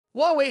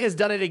Huawei has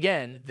done it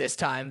again. This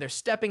time, they're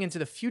stepping into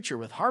the future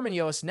with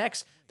HarmonyOS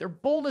NEXT, their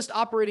boldest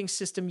operating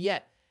system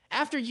yet.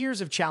 After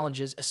years of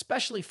challenges,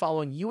 especially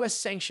following US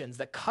sanctions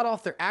that cut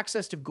off their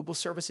access to Google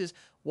services,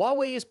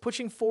 Huawei is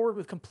pushing forward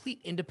with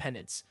complete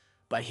independence.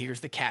 But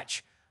here's the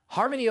catch.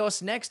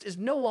 HarmonyOS NEXT is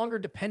no longer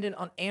dependent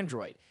on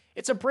Android.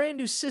 It's a brand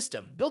new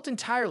system, built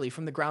entirely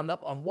from the ground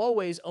up on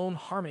Huawei's own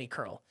Harmony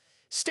kernel.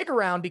 Stick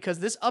around because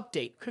this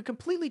update could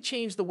completely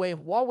change the way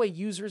Huawei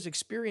users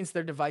experience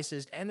their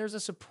devices, and there's a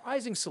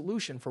surprising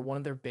solution for one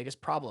of their biggest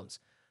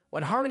problems.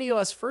 When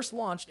HarmonyOS first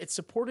launched, it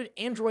supported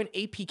Android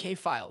APK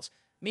files,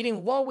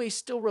 meaning Huawei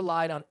still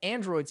relied on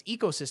Android's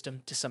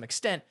ecosystem to some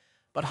extent,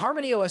 but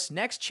HarmonyOS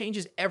Next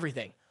changes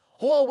everything.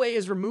 Huawei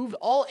has removed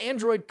all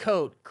Android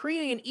code,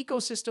 creating an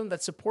ecosystem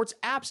that supports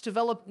apps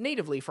developed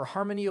natively for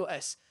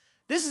HarmonyOS.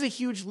 This is a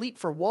huge leap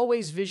for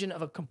Huawei's vision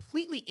of a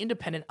completely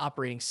independent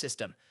operating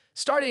system.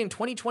 Starting in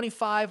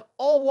 2025,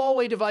 all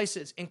Huawei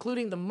devices,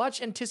 including the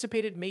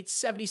much-anticipated Mate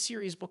 70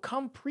 series, will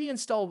come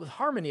pre-installed with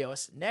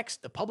HarmonyOS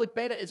Next. The public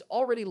beta is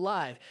already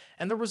live,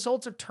 and the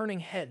results are turning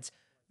heads.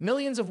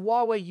 Millions of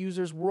Huawei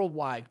users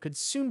worldwide could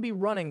soon be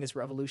running this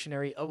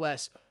revolutionary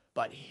OS.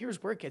 But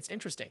here's where it gets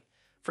interesting.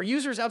 For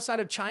users outside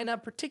of China,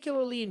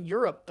 particularly in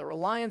Europe, the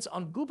reliance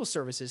on Google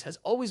services has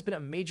always been a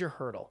major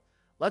hurdle.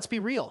 Let's be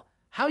real.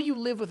 How do you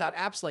live without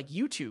apps like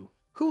YouTube,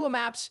 Hulu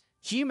Maps,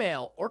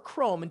 Gmail, or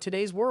Chrome in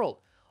today's world?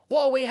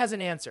 Huawei has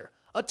an answer,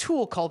 a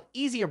tool called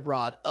Easy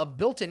Abroad, a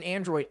built-in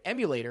Android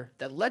emulator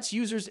that lets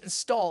users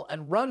install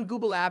and run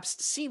Google apps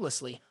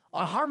seamlessly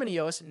on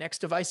HarmonyOS Next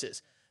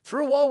devices.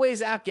 Through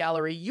Huawei's app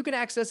gallery, you can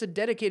access a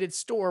dedicated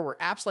store where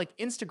apps like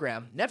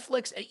Instagram,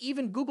 Netflix, and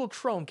even Google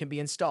Chrome can be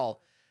installed.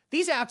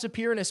 These apps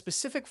appear in a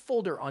specific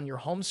folder on your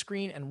home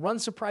screen and run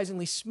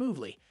surprisingly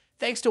smoothly,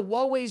 thanks to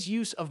Huawei's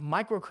use of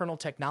microkernel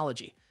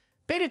technology.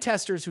 Beta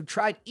testers who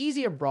tried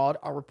Easy Abroad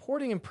are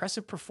reporting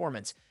impressive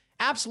performance.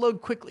 Apps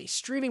load quickly,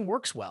 streaming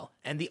works well,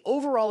 and the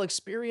overall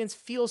experience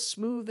feels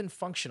smooth and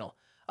functional.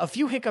 A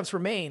few hiccups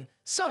remain.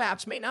 Some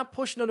apps may not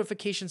push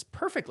notifications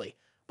perfectly,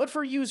 but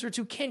for users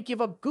who can't give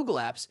up Google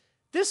apps,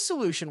 this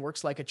solution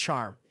works like a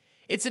charm.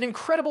 It's an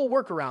incredible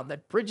workaround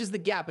that bridges the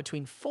gap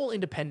between full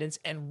independence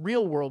and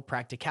real-world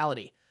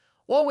practicality.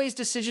 Huawei's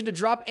decision to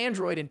drop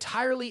Android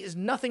entirely is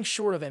nothing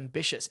short of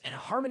ambitious, and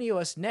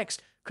HarmonyOS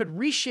Next could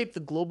reshape the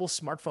global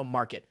smartphone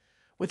market.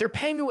 With their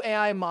Pangu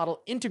AI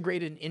model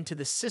integrated into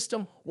the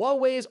system,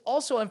 Huawei is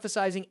also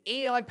emphasizing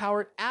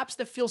AI-powered apps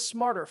that feel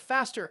smarter,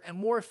 faster, and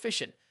more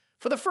efficient.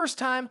 For the first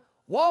time,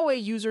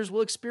 Huawei users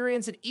will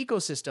experience an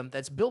ecosystem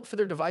that's built for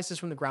their devices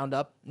from the ground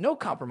up, no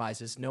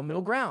compromises, no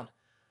middle ground.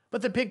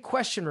 But the big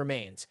question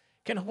remains,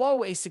 can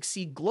Huawei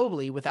succeed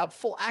globally without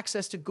full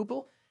access to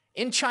Google?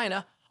 In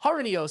China,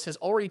 HarmonyOS has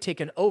already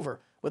taken over,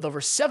 with over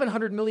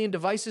 700 million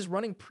devices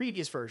running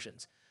previous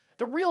versions.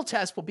 The real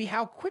test will be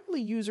how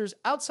quickly users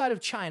outside of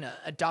China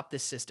adopt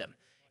this system.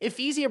 If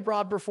Easy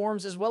Abroad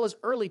performs as well as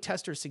early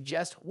testers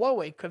suggest,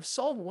 Huawei could have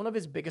solved one of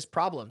its biggest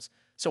problems.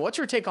 So what's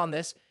your take on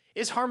this?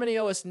 Is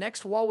HarmonyOS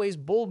Next Huawei's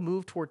bold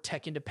move toward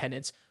tech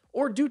independence?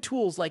 Or do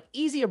tools like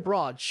Easy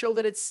Abroad show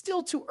that it's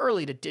still too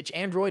early to ditch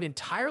Android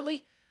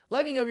entirely?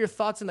 Let me know your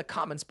thoughts in the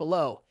comments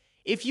below.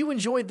 If you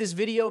enjoyed this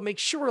video, make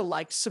sure to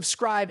like,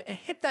 subscribe, and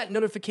hit that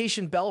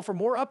notification bell for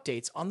more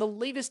updates on the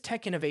latest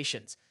tech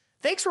innovations.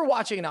 Thanks for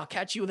watching, and I'll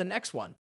catch you in the next one.